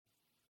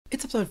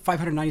It's episode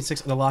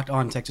 596 of the Locked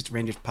On Texas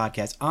Rangers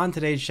podcast. On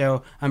today's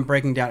show, I'm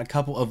breaking down a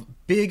couple of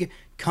big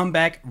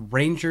comeback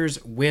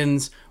Rangers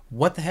wins,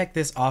 what the heck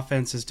this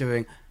offense is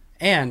doing,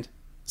 and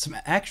some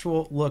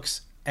actual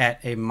looks at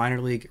a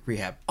minor league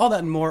rehab. All that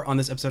and more on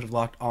this episode of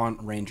Locked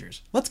On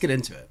Rangers. Let's get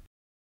into it.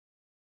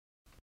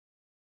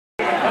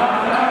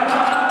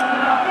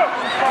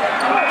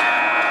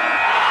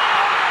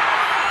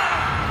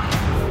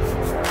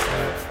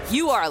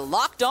 You are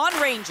Locked On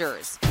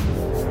Rangers,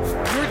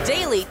 your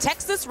daily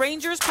Texas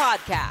Rangers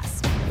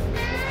podcast.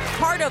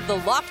 Part of the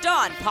Locked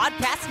On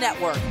Podcast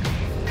Network,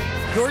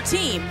 your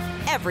team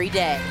every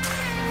day.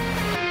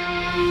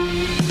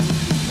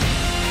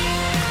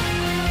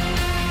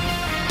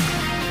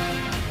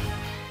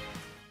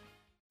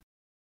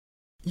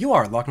 You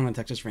are Locked On the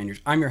Texas Rangers.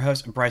 I'm your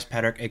host, Bryce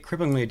Patrick, a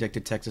cripplingly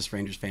addicted Texas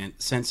Rangers fan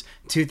since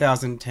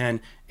 2010,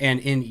 and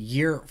in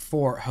year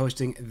 4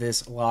 hosting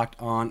this Locked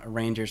On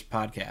Rangers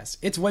podcast.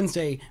 It's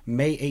Wednesday,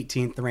 May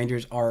 18th. The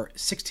Rangers are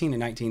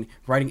 16-19,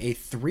 riding a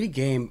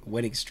 3-game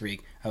winning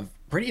streak of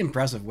pretty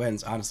impressive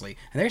wins, honestly,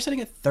 and they're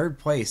sitting at 3rd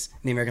place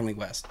in the American League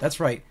West.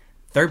 That's right.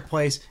 3rd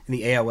place in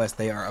the AL West.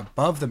 They are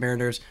above the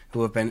Mariners,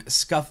 who have been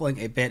scuffling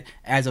a bit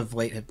as of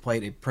late, have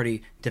played a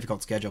pretty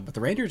difficult schedule. But the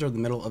Rangers are in the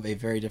middle of a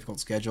very difficult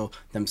schedule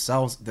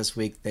themselves this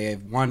week. They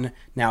have won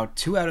now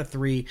 2 out of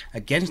 3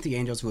 against the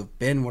Angels, who have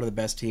been one of the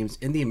best teams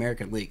in the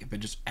American League. Have been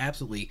just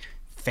absolutely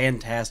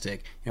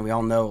fantastic. And we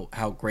all know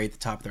how great the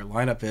top of their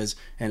lineup is.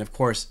 And of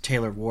course,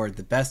 Taylor Ward,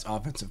 the best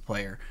offensive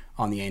player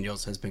on the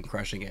Angels, has been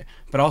crushing it.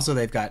 But also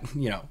they've got,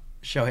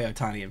 Shohei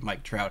Ohtani and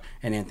Mike Trout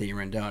and Anthony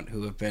Rendon,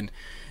 who have been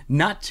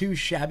not too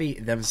shabby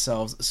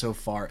themselves so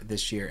far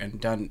this year and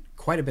done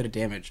quite a bit of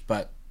damage.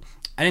 But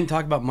I didn't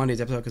talk about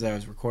Monday's episode because I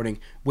was recording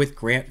with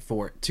Grant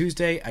for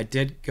Tuesday. I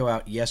did go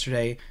out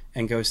yesterday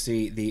and go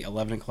see the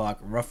 11 o'clock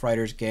Rough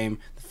Riders game,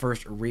 the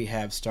first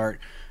rehab start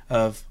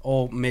of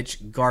old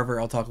Mitch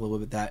Garver. I'll talk a little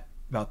bit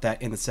about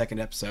that in the second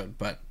episode.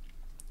 But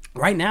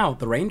right now,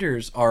 the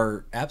Rangers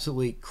are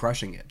absolutely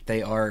crushing it.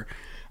 They are...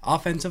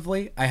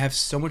 Offensively, I have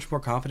so much more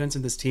confidence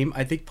in this team.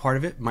 I think part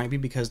of it might be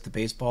because the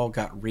baseball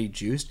got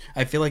rejuiced.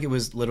 I feel like it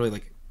was literally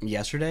like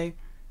yesterday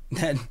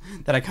that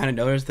I kind of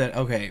noticed that,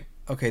 okay,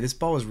 this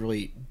ball is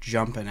really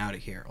jumping out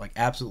of here. Like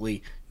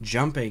absolutely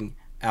jumping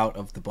out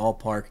of the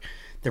ballpark.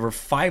 There were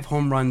 5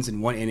 home runs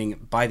in 1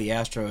 inning by the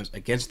Astros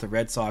against the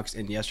Red Sox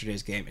in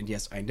yesterday's game. And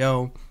yes, I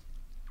know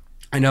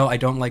I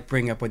don't like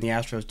bringing up when the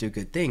Astros do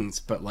good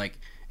things, but like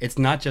it's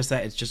not just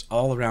that, it's just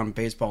all around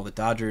baseball. The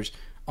Dodgers,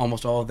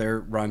 almost all of their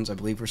runs, I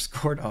believe, were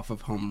scored off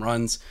of home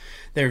runs.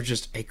 There's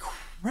just a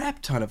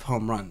crap ton of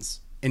home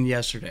runs in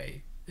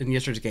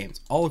yesterday's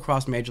games, all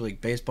across Major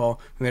League Baseball.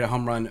 We had a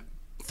home run,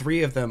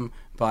 3 of them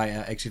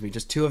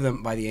just 2 of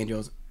them by the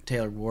Angels.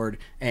 Taylor Ward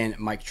and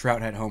Mike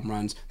Trout had home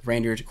runs. The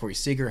Rangers, Corey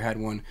Seager had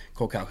one,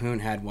 Cole Calhoun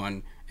had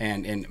one,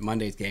 and in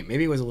Monday's game,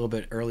 maybe it was a little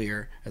bit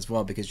earlier as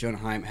well because Jonah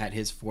Heim had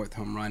his 4th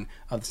home run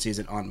of the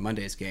season on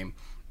Monday's game.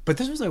 But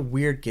this was a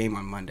weird game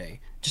on Monday.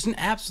 Just an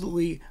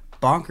absolutely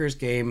bonkers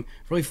game,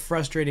 really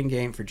frustrating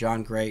game for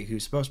John Gray,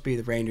 who's supposed to be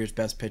the Rangers'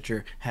 best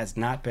pitcher, has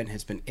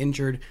been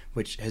injured,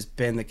 which has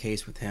been the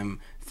case with him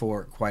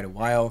for quite a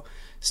while.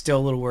 Still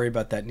a little worried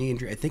about that knee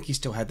injury. I think he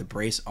still had the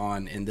brace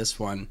on in this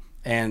one,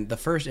 and the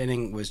first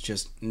inning was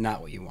just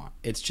not what you want.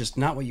 It's just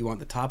not what you want.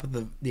 The top of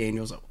the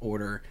Angels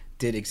order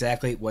did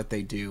exactly what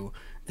they do.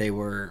 They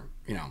were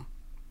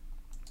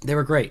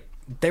great.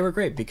 They were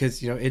great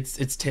because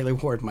it's Taylor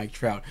Ward, Mike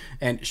Trout,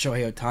 and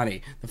Shohei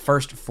Ohtani. The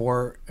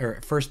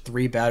first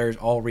 3 batters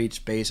all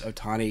reached base.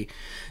 Ohtani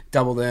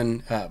doubled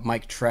in,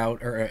 Mike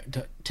Trout or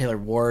Taylor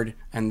Ward,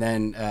 and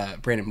then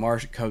Brandon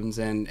Marsh comes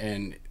in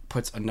and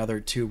puts another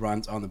 2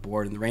 runs on the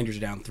board, and the Rangers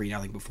are down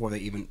 3-0 before they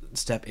even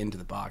step into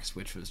the box,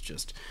 which was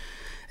just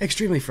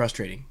extremely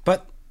frustrating.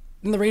 But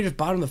then the Rangers'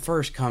 bottom of the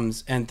first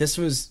comes, and this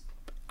was,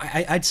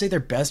 I'd say, their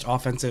best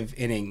offensive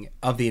inning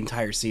of the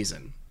entire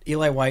season.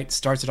 Eli White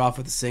starts it off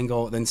with a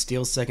single, then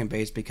steals second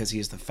base because he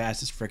is the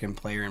fastest freaking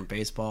player in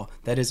baseball.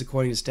 That is,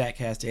 according to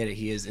StatCast data,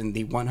 he is in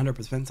the 100th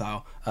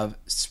percentile of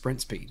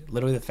sprint speed,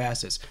 literally the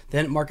fastest.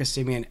 Then Marcus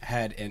Semien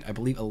had an, I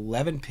believe,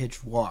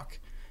 11-pitch walk,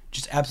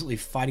 just absolutely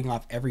fighting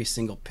off every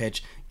single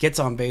pitch. Gets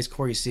on base,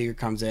 Corey Seager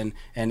comes in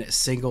and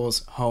singles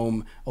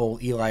home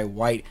old Eli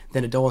White.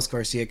 Then Adolis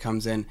Garcia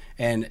comes in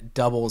and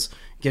doubles,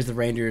 gives the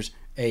Rangers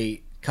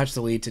cuts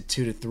the lead to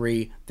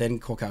 2-3. Then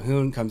Cole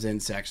Calhoun comes in,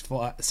 sack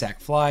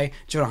fly.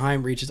 Jonah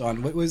Heim reaches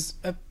on what was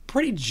a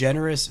pretty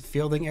generous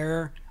fielding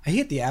error. I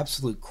hit the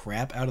absolute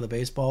crap out of the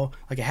baseball.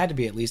 Like, it had to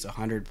be at least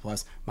 100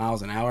 plus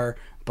miles an hour,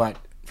 but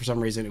for some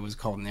reason it was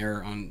called an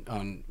error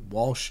on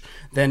Walsh.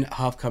 Then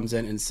Huff comes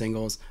in and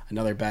singles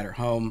another batter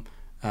home,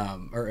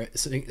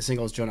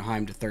 singles Jonah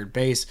Heim to third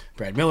base.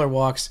 Brad Miller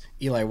walks.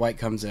 Eli White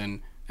comes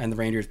in, and the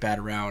Rangers bat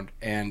around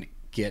and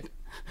get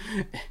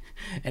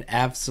an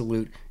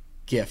absolute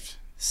gift.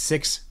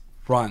 6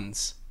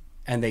 runs,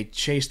 and they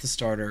chased the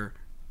starter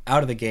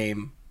out of the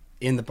game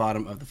in the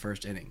bottom of the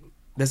first inning.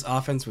 This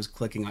offense was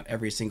clicking on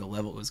every single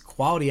level. It was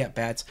quality at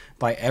bats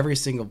by every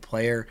single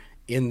player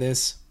in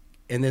this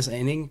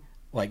inning.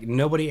 Like,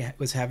 nobody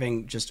was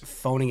having just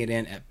phoning it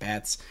in at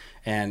bats,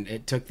 and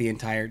it took the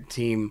entire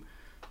team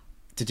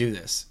to do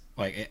this.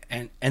 Like,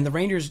 and the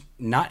Rangers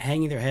not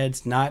hanging their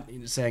heads, not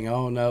saying,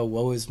 "Oh no,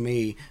 woe is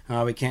me,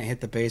 we can't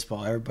hit the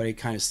baseball. Everybody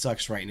kind of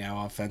sucks right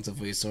now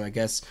offensively, so I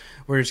guess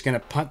we're just gonna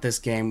punt this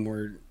game.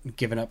 We're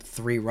giving up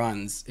 3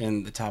 runs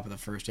in the top of the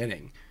first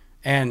inning."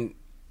 And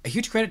a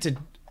huge credit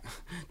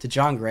to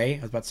John Gray.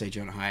 I was about to say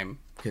Jonah Heim,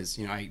 because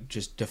I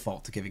just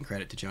default to giving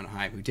credit to Jonah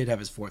Heim, who did have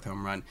his 4th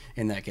home run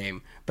in that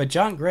game. But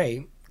John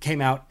Gray came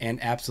out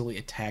and absolutely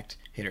attacked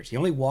hitters. He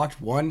only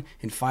walked 1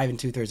 in 5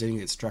 2/3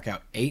 innings and struck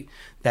out 8.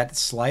 That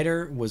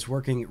slider was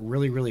working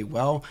really, really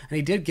well, and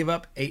he did give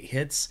up 8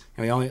 hits,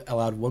 and he only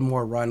allowed 1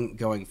 more run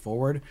going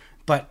forward.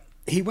 But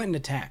he went and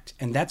attacked,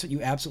 and that's what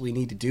you absolutely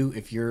need to do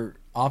if your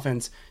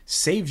offense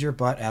saves your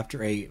butt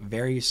after a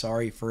very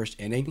sorry first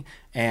inning.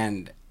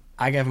 And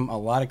I give him a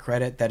lot of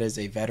credit. That is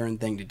a veteran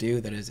thing to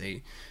do. That is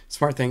a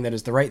smart thing. That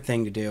is the right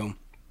thing to do.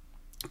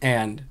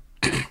 And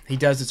he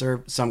does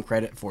deserve some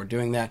credit for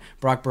doing that.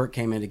 Brock Burke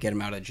came in to get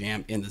him out of the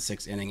jam in the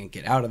 6th inning and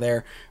get out of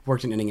there.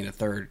 Worked an inning in the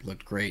 3rd,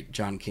 looked great.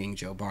 John King,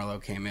 Joe Barlow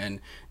came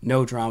in.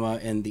 No drama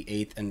in the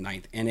 8th and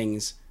 9th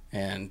innings.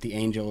 And the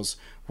Angels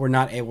were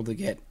not able to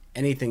get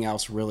anything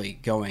else really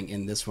going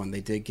in this one. They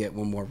did get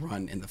 1 more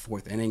run in the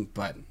 4th inning,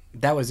 but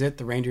that was it.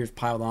 The Rangers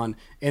piled on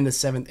in the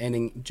 7th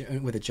inning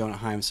with a Jonah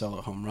Heim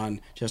solo home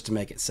run just to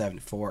make it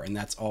 7-4, and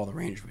that's all the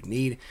Rangers would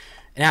need.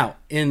 Now,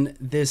 in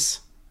this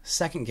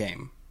second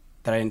game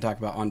that I didn't talk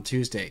about on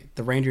Tuesday,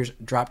 the Rangers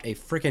dropped a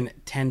freaking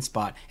 10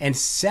 spot and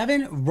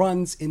 7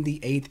 runs in the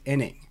 8th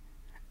inning.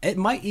 It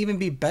might even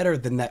be better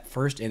than that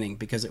first inning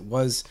because it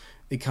was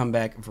the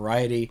comeback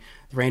variety.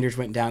 The Rangers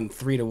went down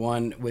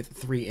 3-1 with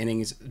 3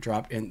 innings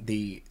dropped in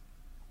the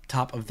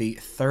top of the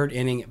 3rd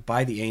inning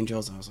by the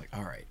Angels. And I was like,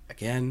 all right,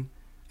 again?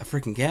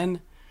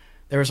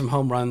 There were some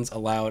home runs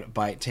allowed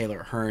by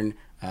Taylor Hearn,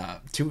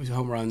 2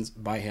 home runs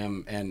by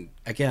him. And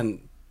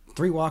again,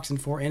 3 walks in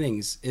 4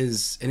 innings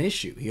is an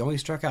issue. He only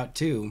struck out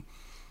 2.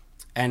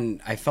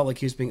 And I felt like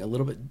he was being a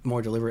little bit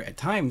more deliberate at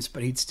times,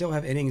 but he'd still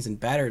have innings and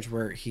batters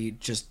where he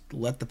just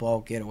let the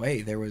ball get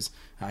away. There was,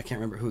 I can't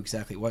remember who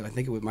exactly it was. I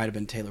think it might have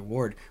been Taylor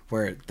Ward,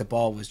 where the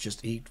ball was just,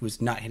 he was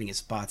not hitting his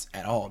spots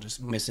at all,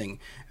 just missing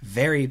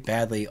very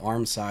badly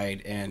arm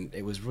side, and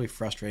it was really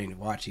frustrating to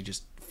watch. He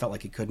just felt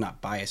like he could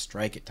not buy a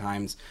strike at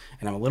times,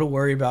 and I'm a little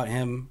worried about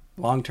him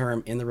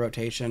long-term in the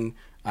rotation.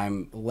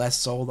 I'm less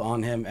sold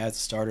on him as a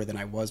starter than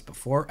I was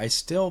before. I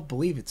still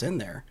believe it's in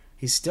there.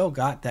 He's still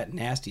got that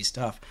nasty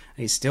stuff,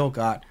 and he's still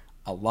got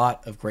a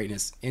lot of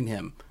greatness in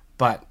him.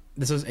 But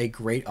this was a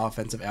great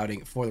offensive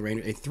outing for the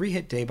Rangers. A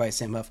 3-hit day by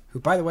Sam Huff, who,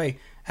 by the way,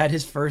 had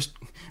his first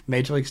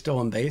Major League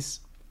stolen base.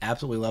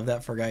 Absolutely love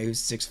that for a guy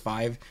who's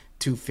 6'5",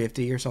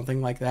 250 or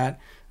something like that.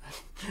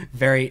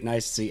 Very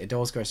nice to see.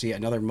 Adolis Garcia,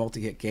 another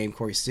multi-hit game.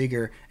 Corey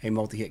Seager, a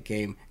multi-hit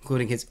game,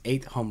 including his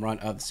 8th home run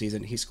of the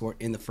season. He scored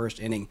in the first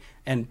inning.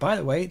 And by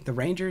the way, the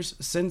Rangers,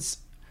 since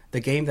the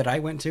game that I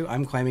went to,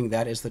 I'm claiming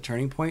that is the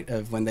turning point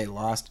of when they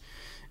lost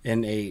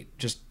in a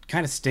just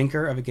kind of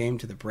stinker of a game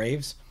to the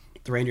Braves.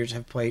 The Rangers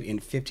have played in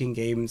 15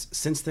 games.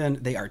 Since then,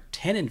 they are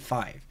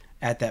 10-5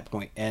 at that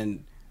point,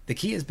 and the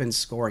key has been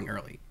scoring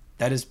early.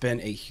 That has been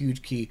a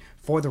huge key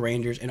for the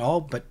Rangers. In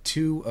all but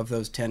 2 of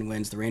those 10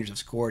 wins, the Rangers have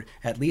scored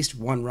at least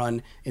 1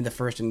 run in the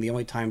first, and the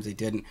only times they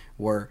didn't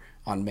were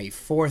on May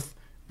 4th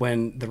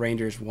when the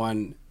Rangers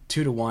won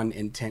 2-1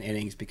 in 10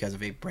 innings because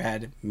of a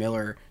Brad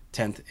Miller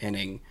 10th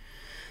inning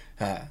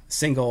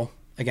single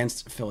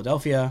against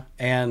Philadelphia,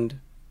 and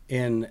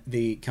in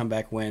the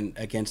comeback win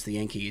against the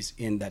Yankees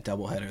in that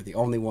doubleheader, the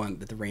only one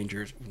that the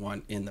Rangers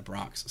won in the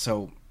Bronx.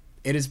 So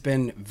it has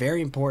been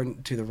very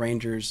important to the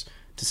Rangers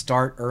to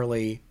start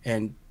early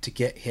and to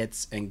get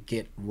hits and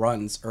get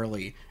runs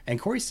early. And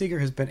Corey Seager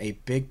has been a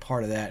big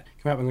part of that.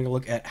 Come up, we're going to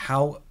look at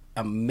how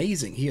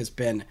amazing he has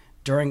been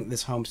during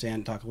this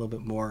homestand, talk a little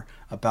bit more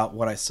about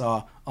what I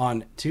saw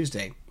on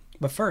Tuesday.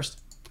 But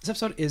first, this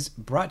episode is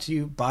brought to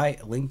you by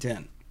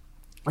LinkedIn.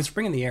 With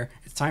spring in the air,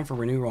 it's time for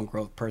renewal and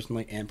growth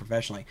personally and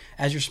professionally.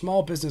 As your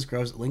small business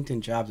grows,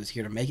 LinkedIn Jobs is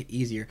here to make it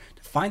easier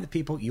to find the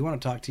people you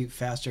want to talk to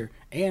faster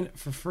and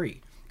for free.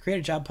 Create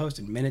a job post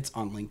in minutes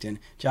on LinkedIn.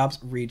 Jobs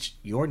reach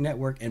your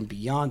network and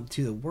beyond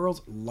to the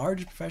world's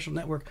largest professional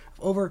network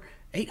of over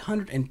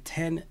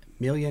 810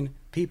 million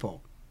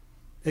people.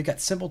 They've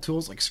got simple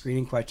tools like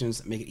screening questions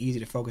that make it easy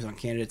to focus on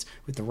candidates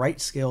with the right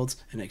skills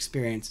and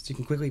experience so you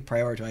can quickly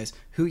prioritize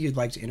who you'd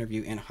like to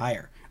interview and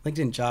hire.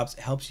 LinkedIn Jobs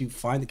helps you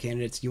find the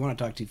candidates you want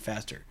to talk to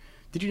faster.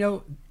 Did you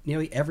know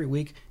nearly every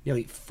week,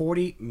 nearly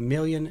 40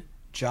 million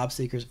job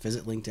seekers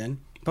visit LinkedIn?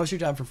 Post your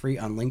job for free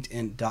on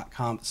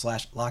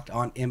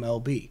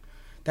linkedin.com/lockedonmlb.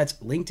 That's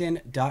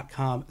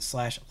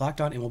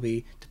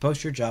linkedin.com/lockedonmlb to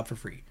post your job for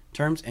free.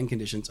 Terms and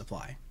conditions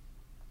apply.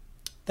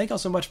 Thank you all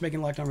so much for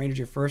making Locked On Rangers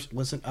your first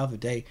listen of the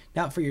day.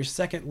 Now, for your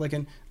second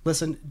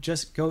listen,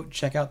 just go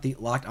check out the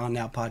Locked On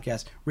Now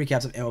podcast,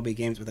 recaps of MLB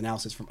games with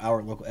analysis from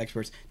our local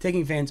experts,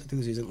 taking fans through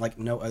the season like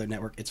no other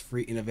network. It's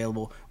free and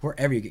available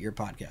wherever you get your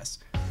podcasts.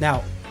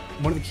 Now,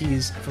 one of the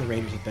keys for the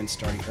Rangers has been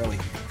starting early,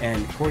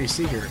 and Corey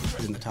Seager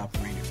is in the top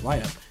of the Rangers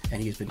lineup.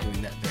 and he's been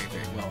doing that very,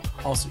 very well.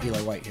 Also,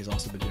 Eli White has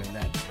also been doing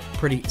that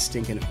pretty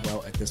stinking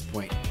well at this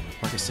point.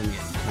 Marcus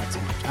Semien, not so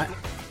much.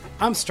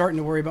 I'm starting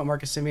to worry about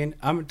Marcus Semien.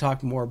 I'm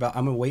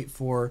going to wait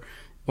for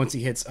once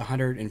he hits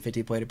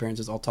 150 plate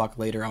appearances. I'll talk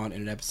later on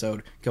in an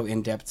episode, go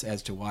in depth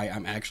as to why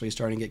I'm actually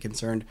starting to get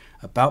concerned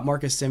about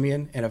Marcus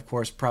Semien. And of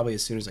course, probably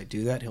as soon as I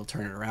do that, he'll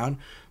turn it around.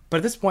 But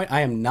at this point,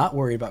 I am not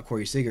worried about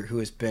Corey Seager, who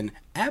has been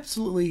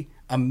absolutely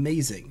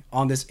amazing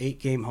on this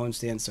 8-game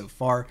homestand so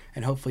far.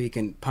 And hopefully he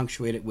can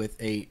punctuate it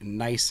with a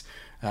nice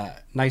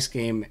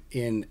game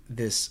in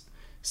this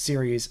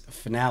series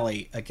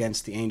finale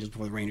against the Angels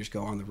before the Rangers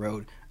go on the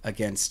road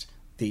against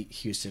the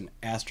Houston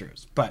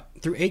Astros. But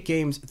through 8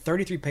 games,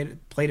 33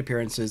 plate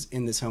appearances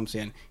in this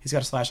homestand, he's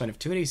got a slash line of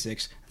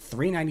 286,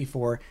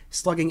 394,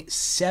 slugging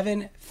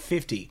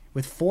 750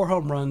 with 4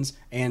 home runs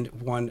and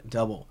 1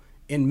 double.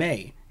 In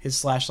May, his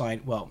slash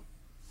line,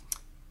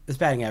 his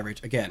batting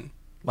average, again,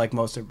 like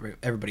most of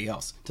everybody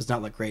else, does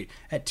not look great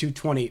at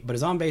 220, but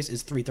his on base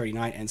is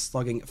 339 and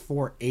slugging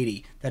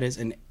 480. That is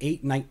an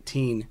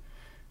 819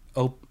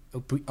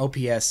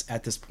 OPS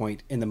at this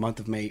point in the month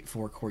of May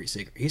for Corey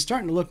Seager. He's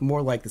starting to look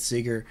more like the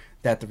Seager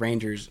that the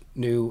Rangers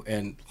knew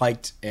and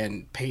liked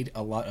and paid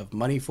a lot of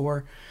money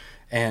for.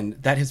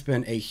 And that has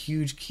been a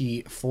huge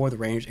key for the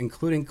Rangers,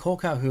 including Cole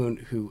Calhoun,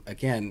 who,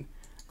 again,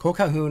 Cole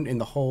Calhoun in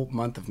the whole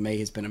month of May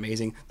has been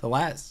amazing.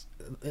 Let's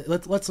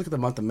look at the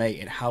month of May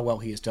and how well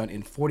he has done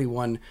in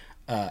 41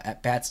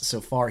 at bats so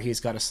far. He's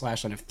got a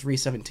slash line of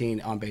 317,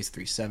 on base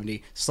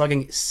 370,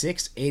 slugging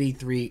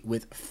 683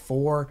 with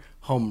 4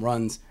 home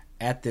runs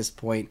at this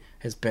point,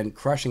 has been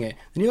crushing it.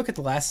 Then you look at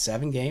the last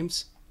 7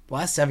 games. The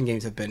last 7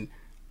 games have been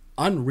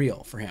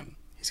unreal for him.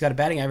 He's got a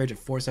batting average of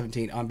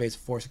 417, on base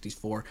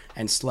 464,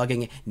 and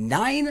slugging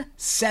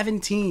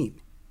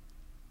 917.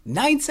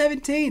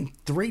 917,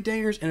 3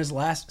 dingers in his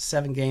last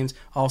 7 games.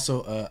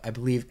 Also, I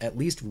believe at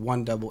least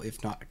 1 double,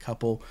 if not a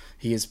couple.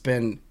 He has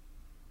been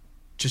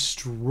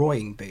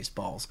destroying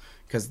baseballs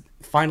because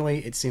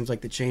finally it seems like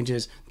the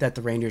changes that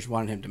the Rangers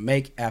wanted him to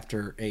make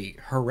after a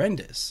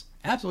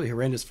absolutely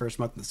horrendous first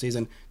month of the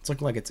season, it's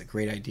looking like it's a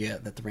great idea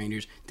that the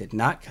Rangers did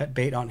not cut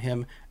bait on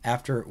him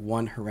after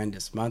one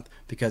horrendous month,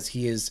 because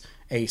he is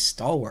a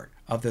stalwart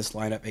of this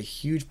lineup, a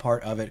huge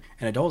part of it,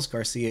 and Adolis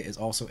Garcia is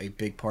also a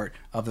big part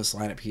of this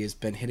lineup. He has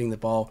been hitting the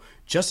ball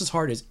just as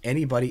hard as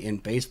anybody in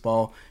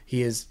baseball.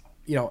 He is,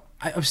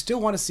 I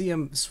still want to see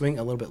him swing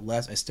a little bit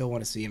less. I still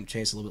want to see him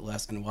chase a little bit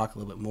less and walk a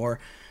little bit more.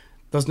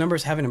 Those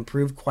numbers haven't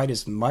improved quite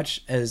as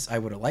much as I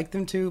would have liked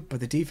them to, but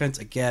the defense,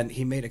 again,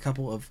 he made a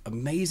couple of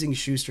amazing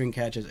shoestring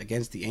catches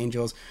against the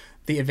Angels.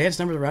 The advanced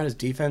numbers around his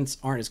defense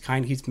aren't as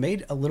kind. He's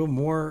made a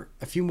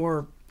few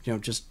more,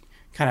 just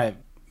kind of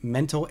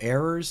mental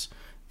errors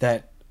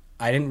that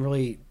I didn't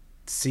really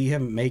see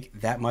him make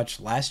that much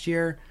last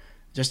year.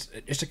 Just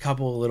a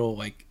couple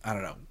little,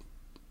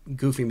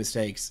 goofy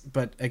mistakes.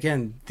 But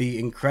again, the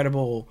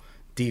incredible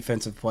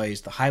defensive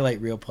plays, the highlight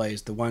reel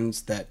plays, the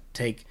ones that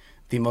take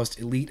the most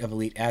elite of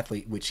elite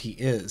athlete, which he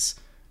is,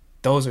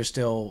 those are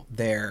still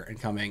there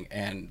and coming.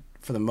 And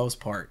for the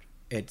most part,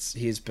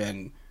 he's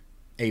been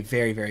a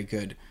very, very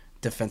good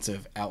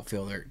defensive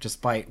outfielder,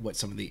 despite what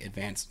some of the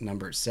advanced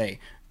numbers say.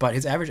 But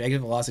his average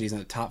exit velocity is in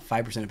the top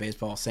 5% of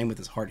baseball. Same with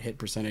his hard hit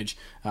percentage.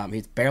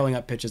 He's barreling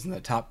up pitches in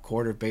the top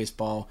quarter of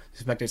baseball.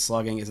 Expected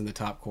slugging is in the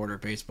top quarter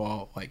of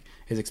baseball.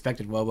 His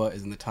expected WOBA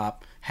is in the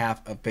top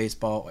half of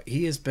baseball.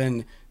 He has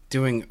been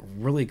doing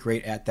really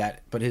great at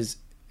that. But his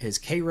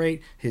K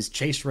rate, his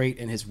chase rate,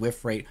 and his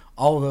whiff rate,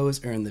 all of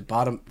those are in the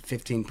bottom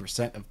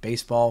 15% of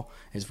baseball.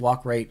 His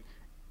walk rate,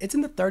 it's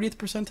in the 30th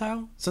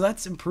percentile, so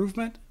that's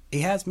improvement. He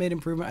has made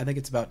improvement. I think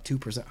it's about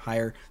 2%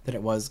 higher than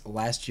it was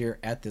last year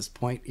at this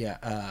point.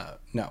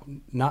 No,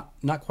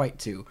 not quite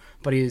 2,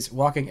 but he's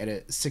walking at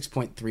a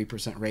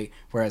 6.3% rate,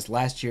 whereas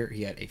last year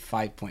he had a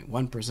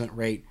 5.1%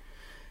 rate.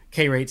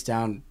 K rate's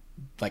down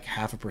like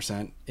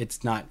 0.5%.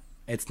 It's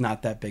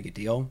not that big a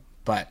deal,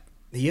 but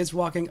he is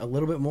walking a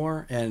little bit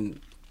more, and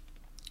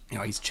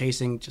he's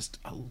chasing just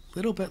a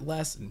little bit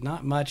less,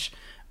 not much.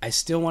 I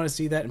still want to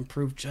see that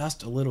improve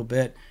just a little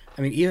bit.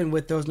 I mean, even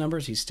with those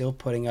numbers, he's still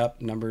putting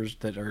up numbers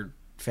that are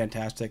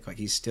fantastic.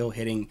 He's still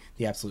hitting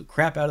the absolute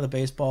crap out of the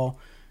baseball.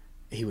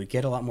 He would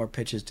get a lot more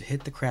pitches to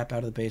hit the crap out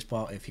of the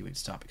baseball if he would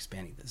stop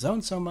expanding the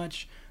zone so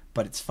much,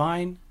 but it's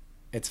fine.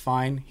 It's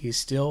fine. He's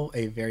still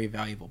a very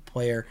valuable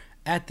player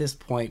at this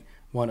point.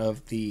 One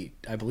of the,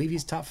 I believe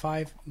he's top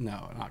 5.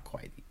 No, not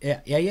quite.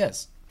 Yeah, he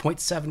is.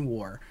 0.7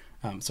 WAR.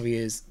 So he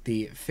is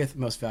the 5th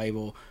most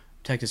valuable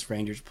Texas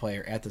Rangers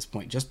player at this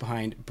point, just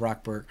behind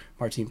Brock Burke,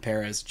 Martin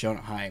Perez,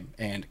 Jonah Heim,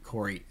 and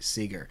Corey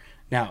Seager.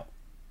 Now,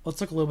 let's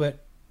talk a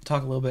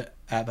little bit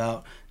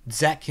about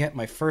Zach Kemp.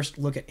 My first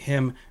look at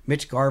him,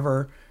 Mitch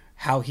Garver,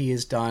 how he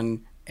is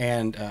done,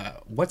 and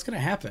what's going to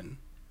happen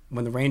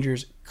when the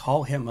Rangers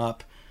call him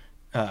up,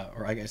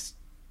 or I guess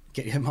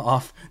get him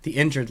off the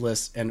injured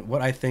list, and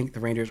what I think the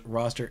Rangers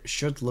roster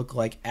should look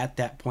like at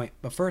that point.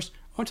 But first,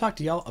 I want to talk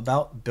to y'all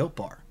about Built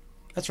Bar.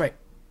 That's right.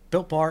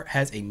 Built Bar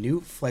has a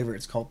new flavor.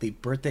 It's called the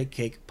Birthday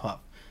Cake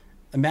Puff.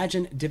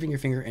 Imagine dipping your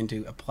finger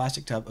into a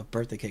plastic tub of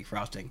birthday cake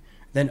frosting,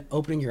 then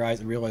opening your eyes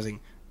and realizing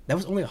that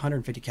was only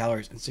 150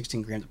 calories and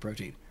 16 grams of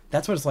protein.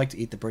 That's what it's like to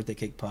eat the birthday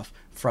cake puff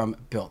from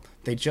Built.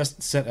 They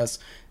just sent us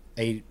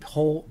a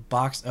whole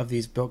box of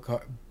these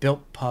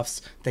Built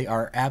Puffs. They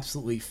are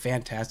absolutely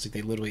fantastic.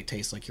 They literally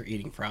taste like you're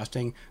eating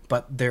frosting,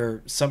 but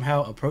they're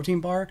somehow a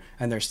protein bar,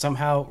 and they're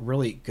somehow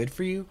really good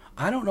for you.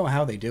 I don't know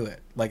how they do it.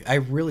 Like, I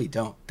really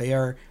don't. They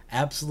are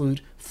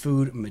absolute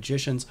food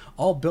magicians.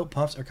 All Built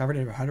Puffs are covered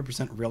in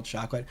 100% real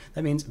chocolate.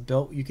 That means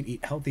Built, you can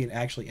eat healthy and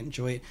actually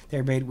enjoy it.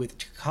 They're made with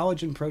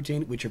collagen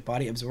protein, which your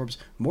body absorbs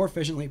more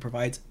efficiently,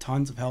 provides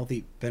tons of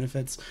healthy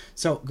benefits.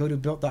 So go to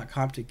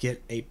Built.com to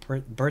get a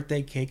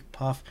birthday cake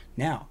puff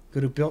now.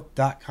 Go to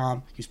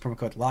Built.com, use promo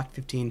code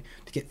LOCK15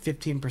 to get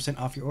 15%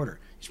 off your order.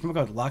 Use promo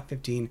code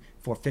LOCK15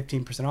 for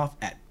 15% off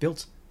at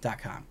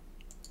Built.com.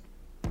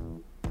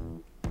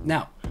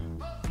 Now,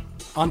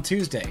 on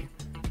Tuesday,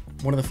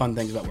 one of the fun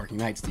things about working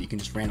nights that you can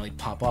just randomly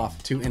pop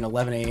off to an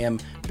 11 a.m.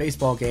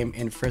 baseball game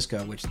in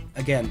Frisco, which,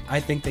 again, I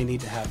think they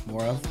need to have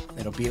more of.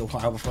 It'll be a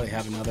while before they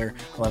have another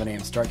 11 a.m.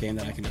 start game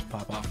that I can just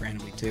pop off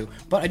randomly to.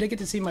 But I did get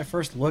to see my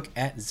first look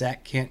at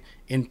Zach Kent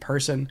in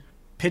person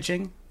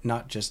pitching,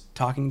 not just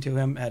talking to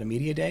him at a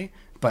media day,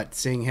 but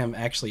seeing him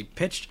actually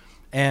pitched.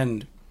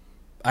 And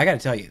I got to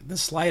tell you, the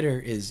slider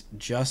is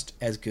just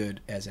as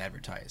good as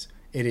advertised.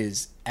 It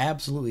is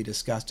absolutely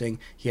disgusting.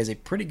 He has a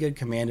pretty good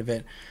command of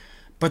it.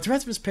 But the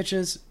rest of his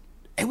pitches,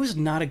 it was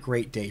not a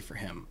great day for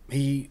him.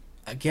 He,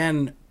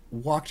 again,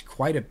 walked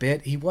quite a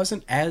bit. He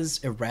wasn't as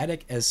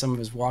erratic as some of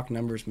his walk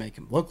numbers make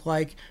him look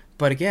like.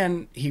 But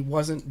again, he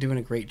wasn't doing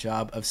a great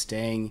job of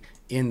staying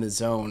in the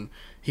zone.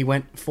 He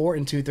went 4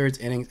 2/3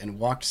 innings and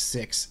walked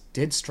 6.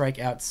 Did strike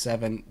out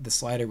 7. The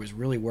slider was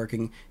really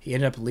working. He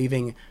ended up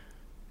leaving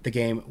the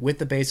game with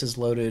the bases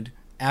loaded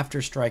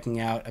after striking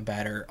out a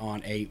batter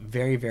on a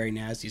very, very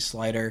nasty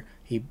slider.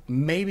 He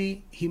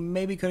maybe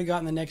could have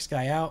gotten the next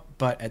guy out,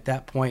 but at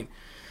that point,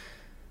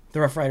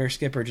 the Rough Rider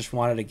skipper just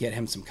wanted to get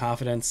him some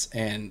confidence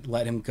and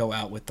let him go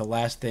out with the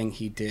last thing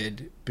he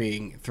did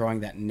being throwing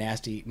that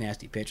nasty,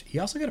 nasty pitch. He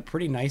also got a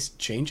pretty nice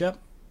changeup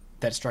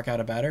that struck out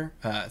a batter,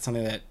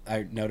 something that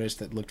I noticed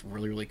that looked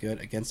really, really good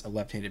against a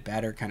left-handed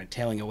batter, kind of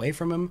tailing away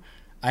from him.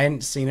 I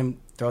hadn't seen him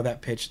throw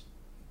that pitch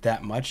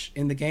that much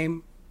in the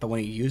game, but when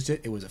he used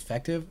it, it was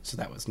effective, so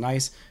that was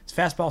nice. His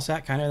fastball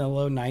sat kind of in the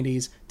low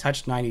 90s,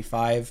 touched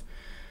 95.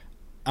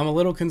 I'm a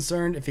little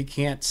concerned if he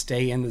can't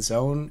stay in the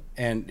zone,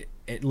 and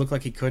it looked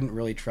like he couldn't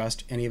really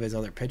trust any of his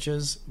other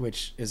pitches,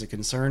 which is a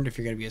concern if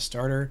you're going to be a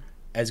starter.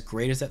 As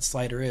great as that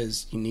slider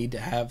is, you need to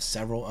have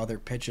several other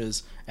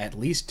pitches, at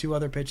least 2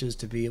 other pitches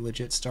to be a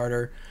legit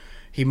starter.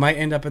 He might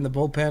end up in the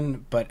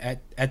bullpen, but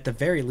at the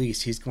very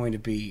least, he's going to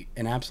be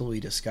an absolutely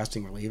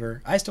disgusting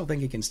reliever. I still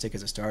think he can stick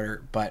as a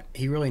starter, but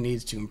he really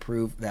needs to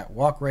improve that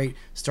walk rate,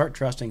 start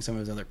trusting some of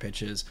his other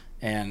pitches,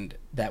 and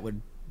that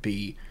would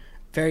be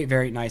very,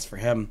 very nice for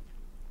him.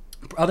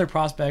 Other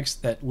prospects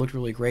that looked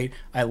really great,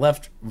 I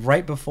left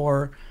right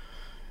before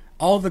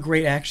all the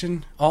great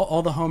action,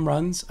 all the home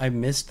runs. I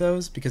missed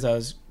those because I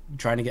was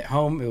trying to get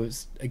home. It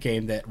was a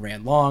game that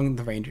ran long.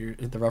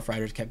 The Rough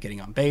Riders kept getting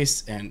on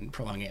base and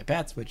prolonging at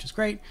bats, which is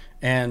great.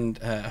 And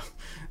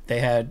they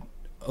had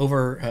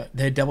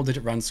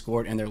double-digit runs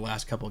scored in their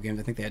last couple of games.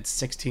 I think they had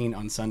 16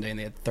 on Sunday and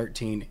they had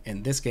 13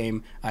 in this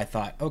game. I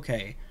thought,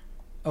 okay.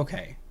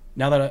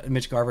 Now that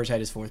Mitch Garver's had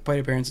his 4th plate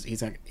appearance,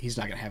 he's not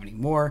going to have any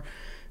more.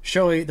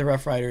 Surely the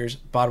Rough Riders,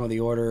 bottom of the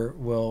order,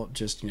 will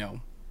just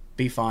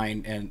be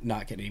fine and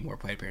not get any more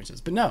plate appearances.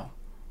 But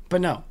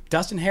no,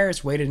 Dustin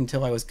Harris waited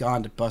until I was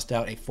gone to bust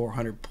out a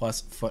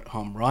 400-plus foot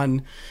home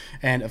run.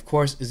 And, of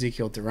course,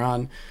 Ezekiel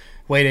Duran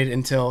waited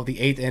until the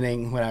 8th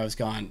inning when I was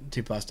gone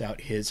to bust out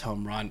his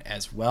home run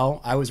as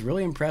well. I was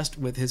really impressed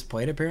with his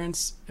plate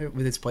appearances.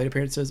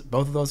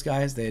 Both of those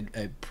guys, they had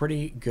a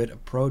pretty good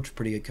approach,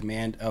 pretty good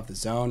command of the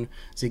zone.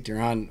 Zeke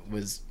Duran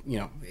was,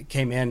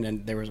 came in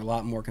and there was a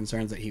lot more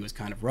concerns that he was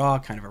kind of raw,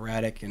 kind of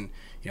erratic, and,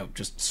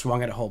 just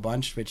swung it a whole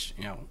bunch, which,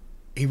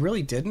 he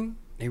really didn't.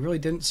 He really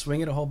didn't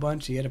swing it a whole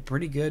bunch. He had a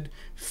pretty good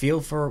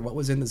feel for what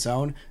was in the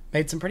zone.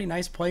 Made some pretty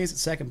nice plays at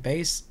second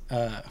base.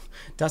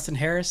 Dustin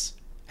Harris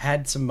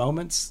had some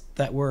moments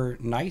that were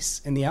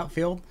nice in the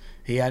outfield.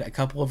 He had a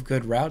couple of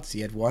good routes.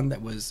 He had one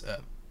that was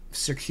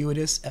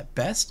circuitous at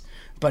best,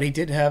 but he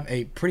did have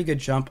a pretty good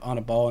jump on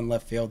a ball in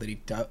left field that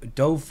he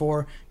dove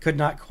for. Could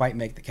not quite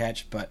make the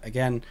catch, but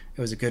again,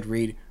 it was a good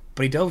read.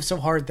 But he dove so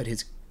hard that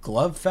his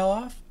glove fell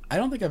off. I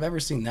don't think I've ever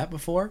seen that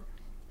before,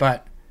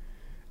 but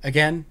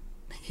again,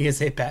 he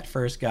is a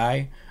bat-first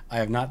guy. I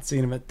have not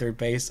seen him at third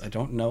base. I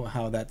don't know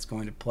how that's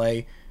going to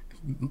play.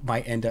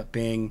 Might end up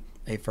being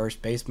a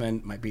first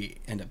baseman.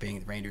 End up being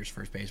the Rangers'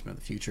 first baseman of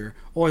the future,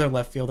 or their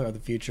left fielder of the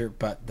future.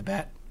 But the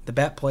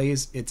bat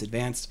plays. It's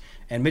advanced.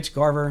 And Mitch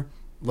Garver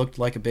looked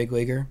like a big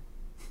leaguer.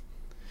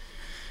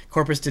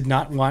 Corpus did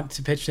not want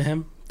to pitch to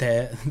him.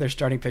 Their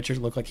starting pitcher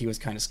looked like he was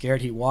kind of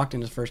scared. He walked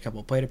in his first couple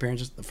of plate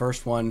appearances. The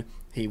first one,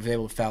 he was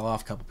able to foul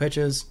off a couple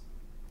pitches.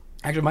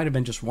 Actually, it might have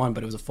been just one,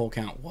 but it was a full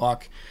count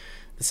walk.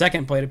 The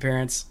second plate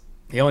appearance,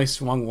 He only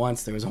swung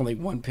once. There was only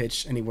one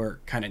pitch anywhere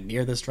kind of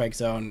near the strike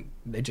zone.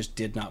 They just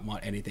did not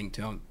want anything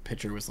to him.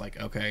 Pitcher was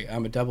like, okay,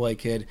 I'm a double-A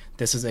kid.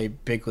 This is a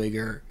big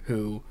leaguer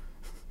who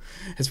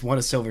has won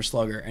a Silver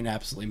Slugger and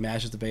absolutely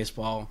mashes the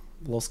baseball.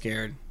 A little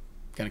scared.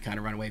 Going to kind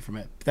of run away from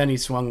it. But then he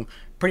swung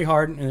pretty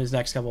hard in his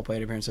next couple of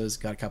plate appearances.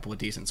 Got a couple of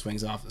decent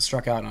swings off.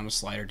 Struck out on a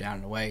slider down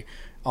and away.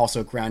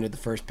 Also grounded the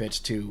first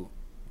pitch to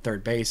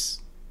third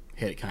base.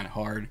 Hit it kind of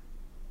hard.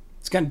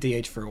 It's going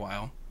to DH for a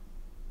while.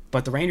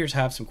 But the Rangers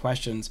have some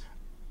questions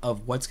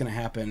of what's going to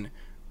happen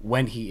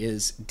when he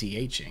is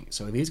DHing.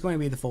 So if he's going to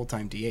be the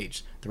full-time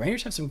DH, the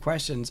Rangers have some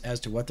questions as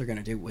to what they're going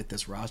to do with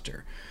this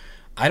roster.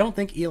 I don't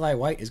think Eli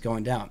White is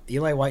going down.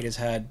 Eli White has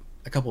had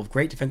a couple of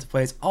great defensive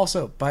plays.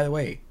 Also, by the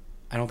way,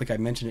 I don't think I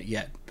mentioned it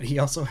yet, but he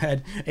also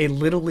had a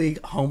Little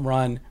League home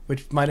run,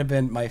 which might have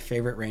been my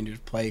favorite Rangers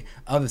play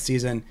of the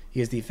season.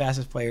 He is the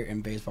fastest player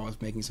in baseball.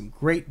 He's making some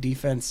great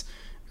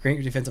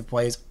defensive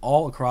plays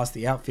all across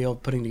the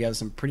outfield, putting together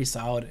some pretty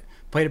solid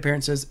plate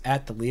appearances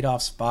at the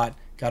leadoff spot.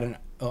 Got an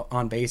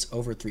on base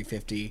over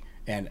 350,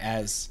 and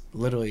as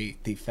literally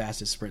the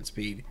fastest sprint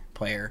speed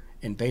player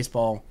in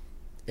baseball,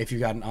 if you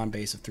got an on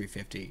base of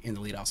 350 in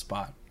the leadoff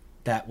spot,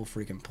 that will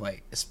freaking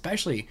play.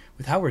 Especially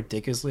with how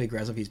ridiculously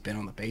aggressive he's been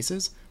on the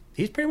bases.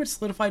 He's pretty much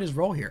solidified his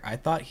role here. I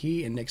thought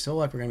he and Nick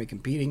Solak were going to be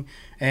competing,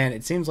 and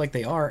it seems like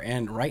they are.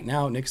 And right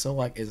now, Nick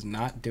Solak is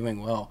not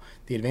doing well.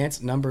 The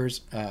advanced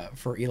numbers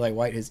for Eli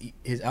White,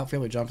 his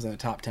outfielder jumps in the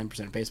top 10%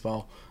 of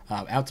baseball,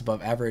 outs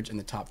above average in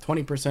the top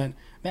 20%,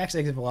 max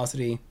exit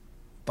velocity,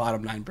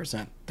 bottom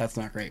 9%. That's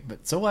not great.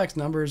 But Solak's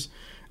numbers,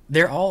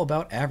 they're all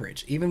about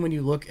average. Even when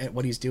you look at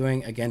what he's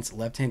doing against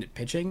left-handed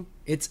pitching,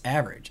 it's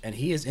average. And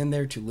he is in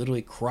there to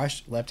literally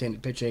crush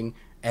left-handed pitching,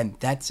 and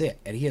that's it.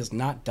 And he has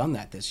not done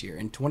that this year.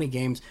 In 20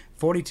 games,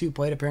 42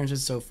 plate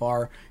appearances so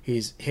far,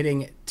 he's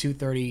hitting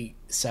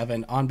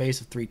 237, on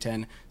base of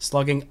 310,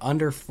 slugging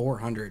under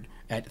 400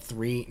 at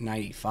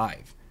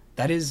 395.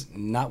 That is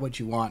not what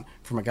you want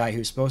from a guy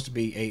who's supposed to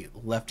be a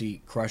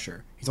lefty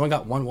crusher. He's only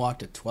got one walk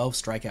to 12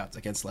 strikeouts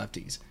against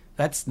lefties.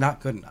 That's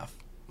not good enough.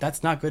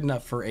 That's not good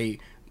enough for a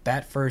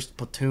bat-first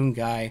platoon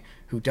guy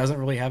who doesn't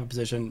really have a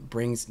position,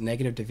 brings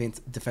negative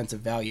defensive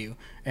value,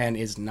 and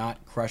is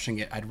not crushing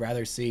it. I'd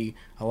rather see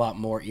a lot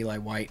more Eli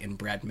White and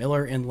Brad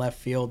Miller in left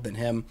field than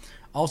him.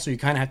 Also, you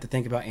kind of have to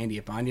think about Andy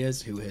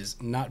Ibanez, who has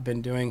not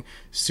been doing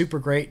super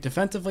great.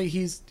 Defensively,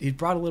 he's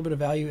brought a little bit of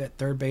value at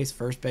third base,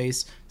 first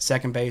base,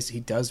 second base. He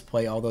does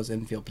play all those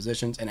infield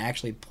positions and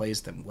actually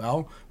plays them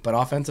well. But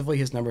offensively,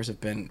 his numbers have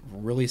been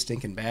really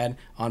stinking bad.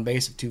 On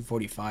base of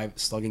 245,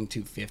 slugging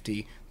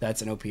 250.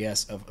 That's an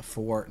OPS of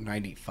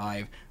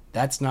 495.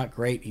 That's not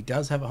great. He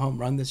does have a home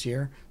run this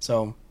year,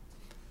 so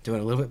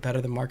doing a little bit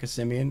better than Marcus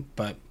Semien.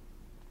 But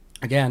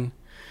again,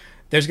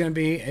 there's going to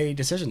be a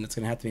decision that's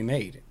going to have to be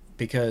made,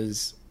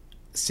 because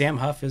Sam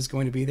Huff is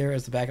going to be there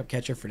as the backup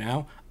catcher for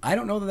now. I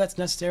don't know that that's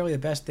necessarily the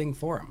best thing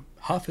for him.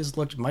 Huff has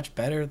looked much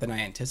better than I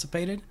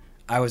anticipated.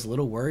 I was a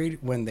little worried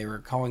when they were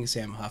calling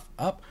Sam Huff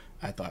up.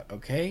 I thought,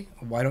 okay,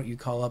 why don't you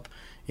call up,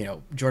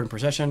 Jordan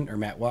Procession or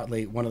Matt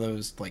Watley, one of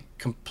those like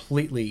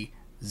completely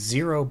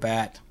zero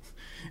bat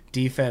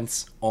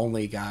defense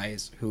only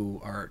guys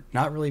who are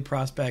not really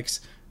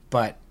prospects,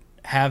 but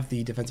have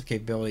the defensive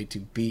capability to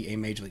be a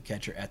major league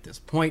catcher at this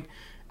point.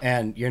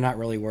 And you're not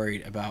really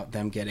worried about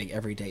them getting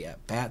everyday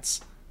at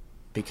bats,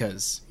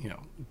 because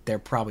they're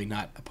probably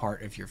not a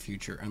part of your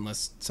future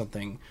unless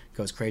something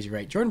goes crazy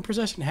right. Jordan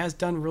Procession has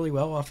done really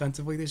well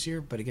offensively this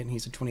year, but again,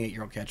 he's a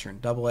 28-year-old catcher in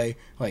Double-A.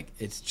 Like,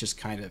 it's just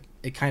kind of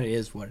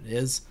is what it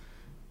is,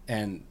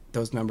 and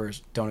those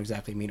numbers don't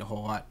exactly mean a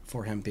whole lot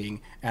for him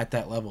being at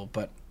that level.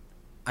 But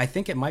I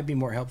think it might be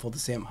more helpful to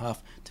Sam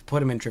Huff to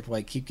put him in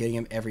AAA, keep getting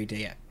him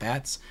everyday at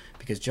bats,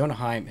 because Jonah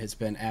Heim has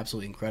been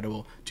absolutely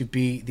incredible to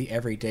be the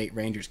everyday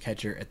Rangers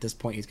catcher. At this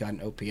point, he's got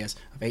an OPS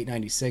of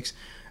 896.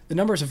 The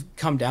numbers have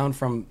come down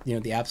from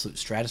the absolute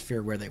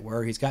stratosphere where they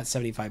were. He's got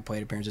 75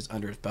 plate appearances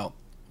under his belt,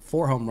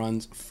 4 home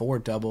runs, 4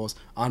 doubles,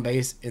 on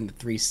base in the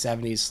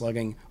 370s,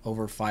 slugging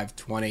over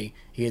 520.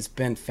 He has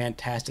been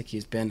fantastic.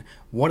 He's been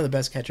one of the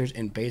best catchers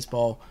in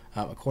baseball.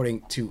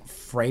 According to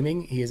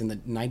Framing, he is in the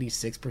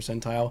 96th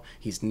percentile.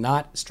 He's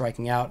not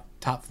striking out.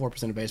 Top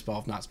 4% of baseball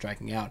of not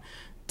striking out.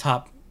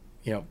 Top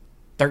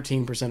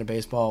 13% of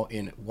baseball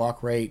in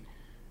walk rate,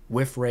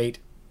 whiff rate.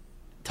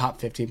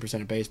 Top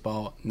 15% of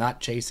baseball, not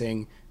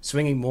chasing,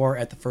 swinging more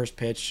at the first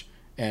pitch,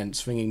 and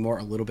swinging more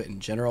a little bit in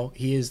general.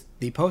 He is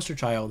the poster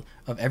child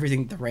of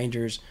everything the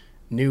Rangers'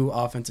 new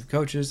offensive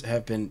coaches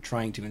have been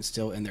trying to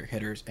instill in their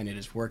hitters, and it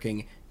is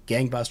working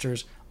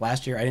gangbusters.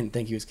 Last year, I didn't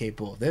think he was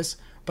capable of this,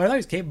 but I thought he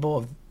was capable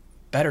of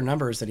better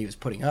numbers than he was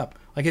putting up.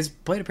 Like, his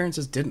plate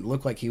appearances didn't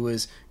look like he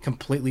was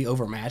completely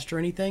overmatched or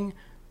anything,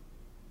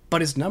 but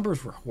his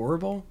numbers were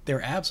horrible. They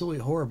were absolutely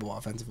horrible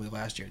offensively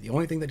last year. The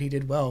only thing that he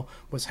did well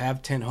was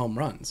have 10 home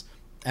runs.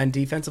 And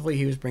defensively,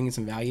 he was bringing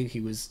some value. He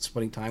was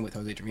splitting time with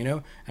Jose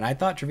Trevino, and I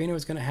thought Trevino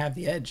was going to have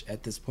the edge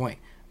at this point.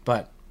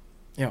 But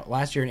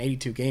last year in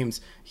 82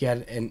 games, he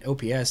had an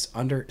OPS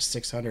under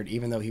 600,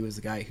 even though he was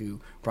the guy who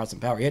brought some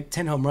power. He had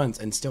 10 home runs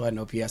and still had an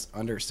OPS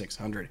under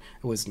 600.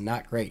 It was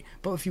not great.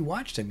 But if you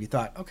watched him, you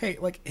thought, okay,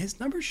 like his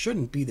numbers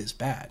shouldn't be this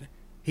bad.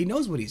 He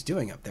knows what he's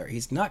doing up there.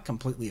 He's not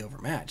completely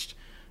overmatched.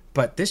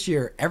 But this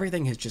year,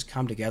 everything has just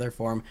come together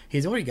for him.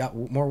 He's already got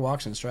more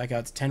walks and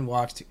strikeouts, 10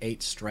 walks to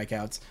 8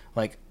 strikeouts.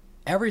 Like,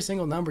 every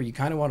single number you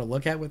kind of want to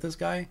look at with this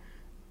guy,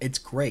 it's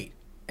great.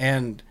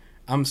 And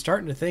I'm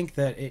starting to think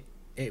that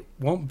it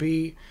won't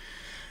be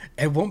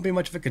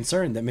much of a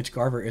concern that Mitch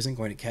Garver isn't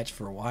going to catch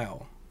for a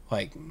while.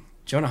 Like,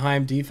 Jonah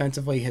Heim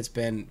defensively has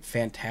been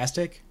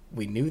fantastic.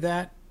 We knew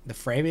that. The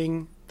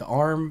framing, the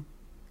arm,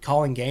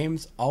 calling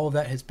games, all of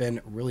that has been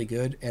really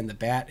good, and the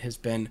bat has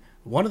been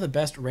one of the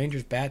best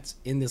Rangers bats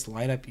in this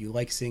lineup. You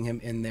like seeing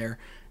him in there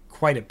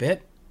quite a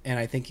bit, and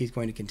I think he's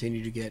going to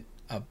continue to get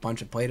a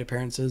bunch of plate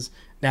appearances.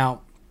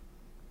 Now,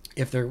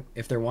 if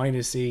they're wanting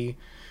to see,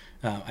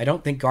 I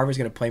don't think Garver's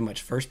going to play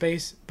much first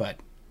base, but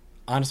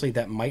honestly,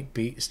 that might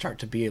start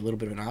to be a little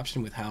bit of an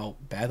option with how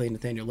badly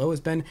Nathaniel Lowe has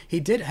been.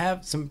 He did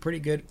have some pretty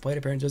good plate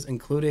appearances,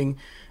 including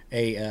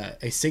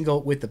a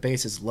single with the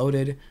bases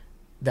loaded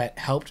that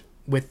helped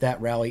with that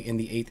rally in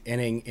the 8th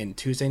inning in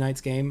Tuesday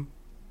night's game.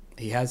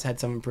 He has had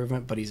some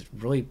improvement, but he's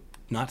really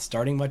not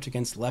starting much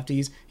against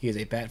lefties. He is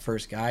a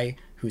bat-first guy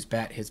whose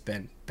bat has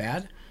been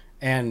bad,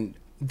 and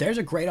there's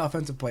a great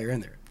offensive player in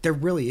there. There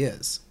really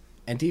is.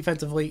 And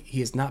defensively,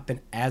 he has not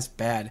been as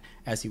bad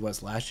as he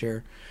was last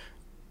year.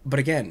 But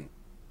again,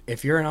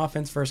 if you're an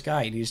offense-first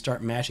guy, you need to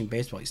start mashing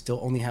baseball. He still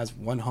only has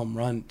 1 home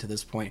run to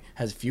this point,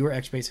 has fewer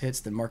extra base hits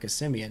than Marcus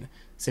Semien.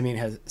 Semien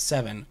has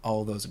 7,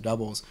 all of those are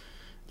doubles.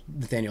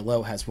 Nathaniel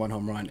Lowe has 1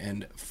 home run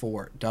and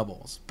 4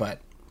 doubles.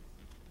 But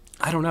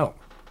I don't know.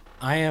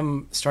 I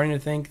am starting to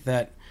think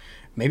that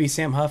maybe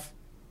Sam Huff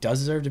does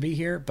deserve to be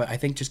here, but I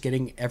think just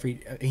getting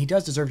he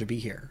does deserve to be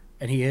here,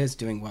 and he is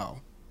doing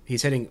well.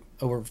 He's hitting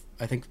over,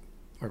 I think,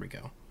 where we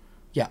go?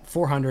 Yeah,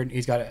 400.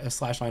 He's got a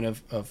slash line of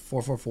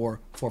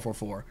 444,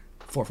 444,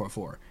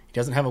 444. He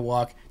doesn't have a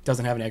walk,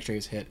 doesn't have an extra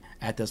base hit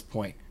at this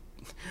point.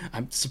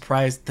 I'm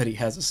surprised that he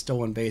has a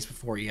stolen base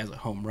before he has a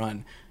home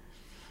run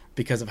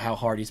because of how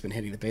hard he's been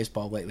hitting the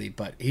baseball lately.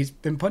 But he's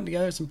been putting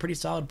together some pretty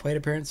solid plate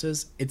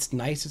appearances. It's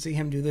nice to see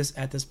him do this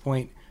at this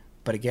point.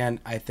 But again,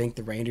 I think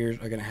the Rangers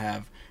are going to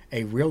have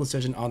a real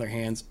decision on their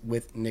hands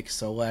with Nick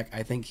Solak.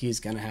 I think he's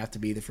going to have to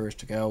be the first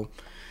to go.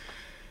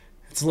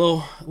 It's a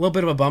little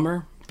bit of a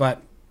bummer,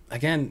 but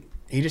again,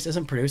 he just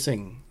isn't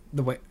producing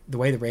the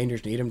way the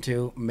Rangers need him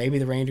to. Maybe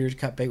the Rangers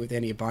cut bait with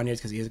Andy Ibanez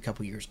because he is a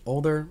couple years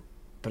older.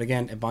 But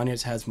again,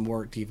 Ibanez has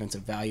more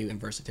defensive value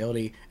and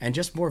versatility and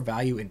just more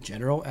value in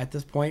general at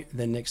this point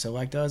than Nick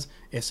Solak does.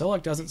 If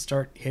Solak doesn't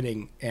start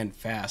hitting and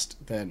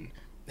fast, then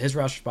his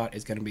roster spot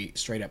is going to be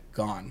straight up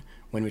gone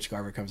when Mitch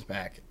Garver comes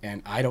back.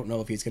 And I don't know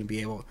if he's going to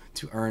be able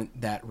to earn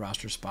that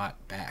roster spot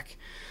back.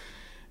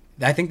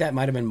 I think that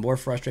might have been more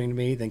frustrating to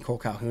me than Cole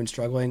Calhoun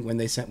struggling when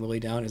they sent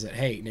Willie down, is that,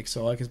 hey, Nick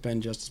Solak has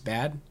been just as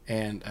bad,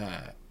 and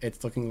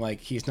it's looking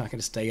like he's not going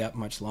to stay up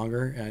much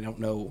longer. And I don't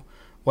know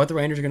what the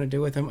Rangers are going to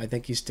do with him. I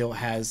think he still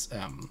has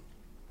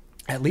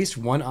at least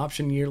 1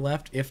 option year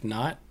left. If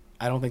not,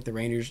 I don't think the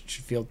Rangers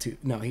should feel too...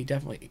 No, he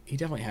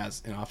definitely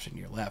has an option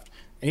year left.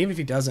 And even if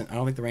he doesn't, I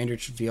don't think the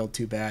Rangers should feel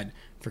too bad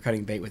for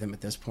cutting bait with him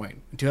at this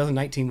point.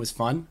 2019 was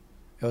fun.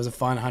 It was a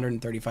fun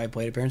 135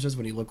 plate appearances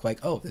when he looked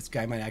like, oh, this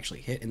guy might actually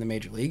hit in the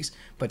major leagues.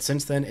 But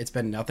since then, it's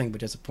been nothing but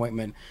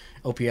disappointment.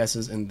 OPS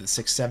is in the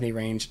 670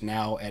 range,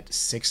 now at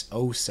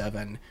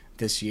 607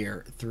 this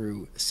year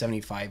through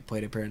 75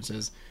 plate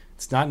appearances.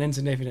 It's not an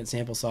insignificant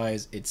sample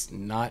size. It's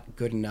not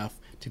good enough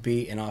to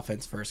be an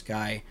offense-first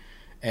guy.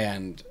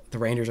 And the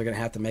Rangers are going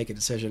to have to make a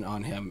decision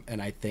on him. And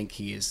I think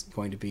he is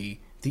going to be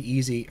the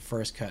easy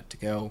first cut to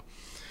go.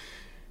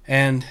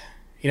 And,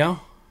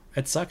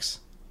 it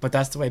sucks. But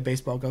that's the way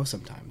baseball goes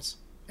sometimes.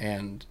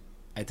 And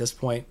at this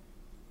point,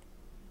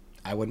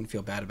 I wouldn't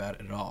feel bad about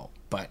it at all.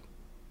 But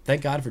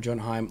thank God for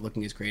Jonah Heim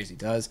looking as great as he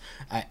does.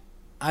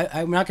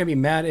 I'm not going to be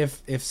mad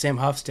if Sam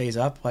Huff stays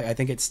up. Like, I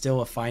think it's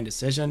still a fine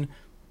decision.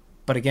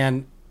 But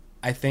again,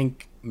 I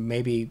think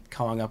maybe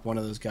calling up one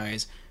of those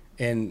guys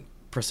in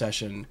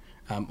Procession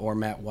or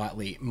Matt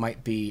Watley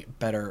might be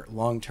better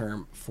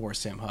long-term for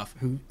Sam Huff,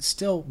 who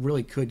still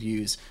really could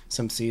use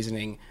some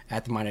seasoning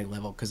at the minor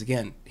level. Because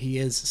again, he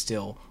is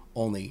still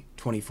only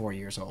 24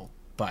 years old.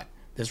 But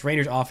this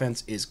Rangers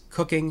offense is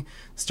cooking.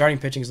 Starting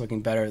pitching is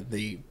looking better.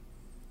 The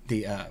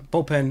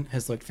bullpen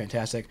has looked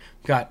fantastic.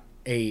 We've got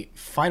a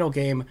final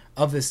game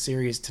of this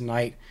series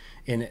tonight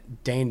in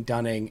Dane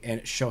Dunning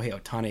and Shohei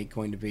Ohtani,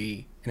 going to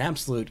be an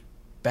absolute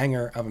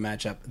banger of a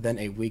matchup, then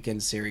a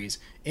weekend series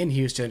in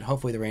Houston.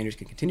 Hopefully the Rangers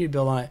can continue to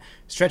build on it,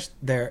 stretch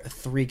their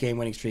 3-game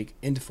winning streak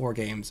into 4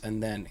 games,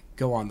 and then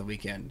go on the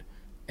weekend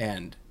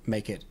and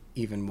make it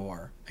even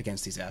more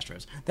against these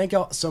Astros. Thank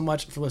y'all so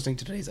much for listening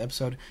to today's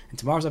episode. In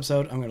tomorrow's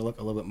episode, I'm going to look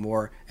a little bit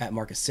more at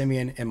Marcus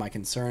Semien and my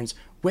concerns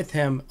with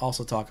him.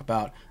 Also talk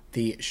about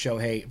the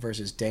Shohei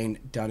versus Dane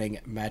Dunning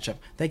matchup.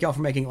 Thank y'all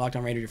for making Locked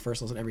On Rangers your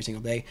first listen every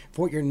single day.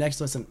 For your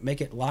next listen,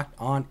 make it Locked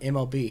On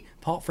MLB.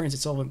 Paul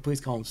Francis Sullivan,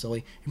 please call him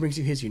Sully. He brings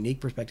you his unique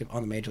perspective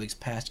on the Major Leagues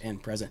past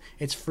and present.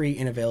 It's free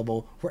and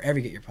available wherever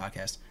you get your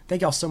podcast.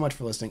 Thank y'all so much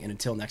for listening, and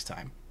until next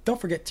time, don't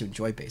forget to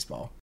enjoy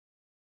baseball.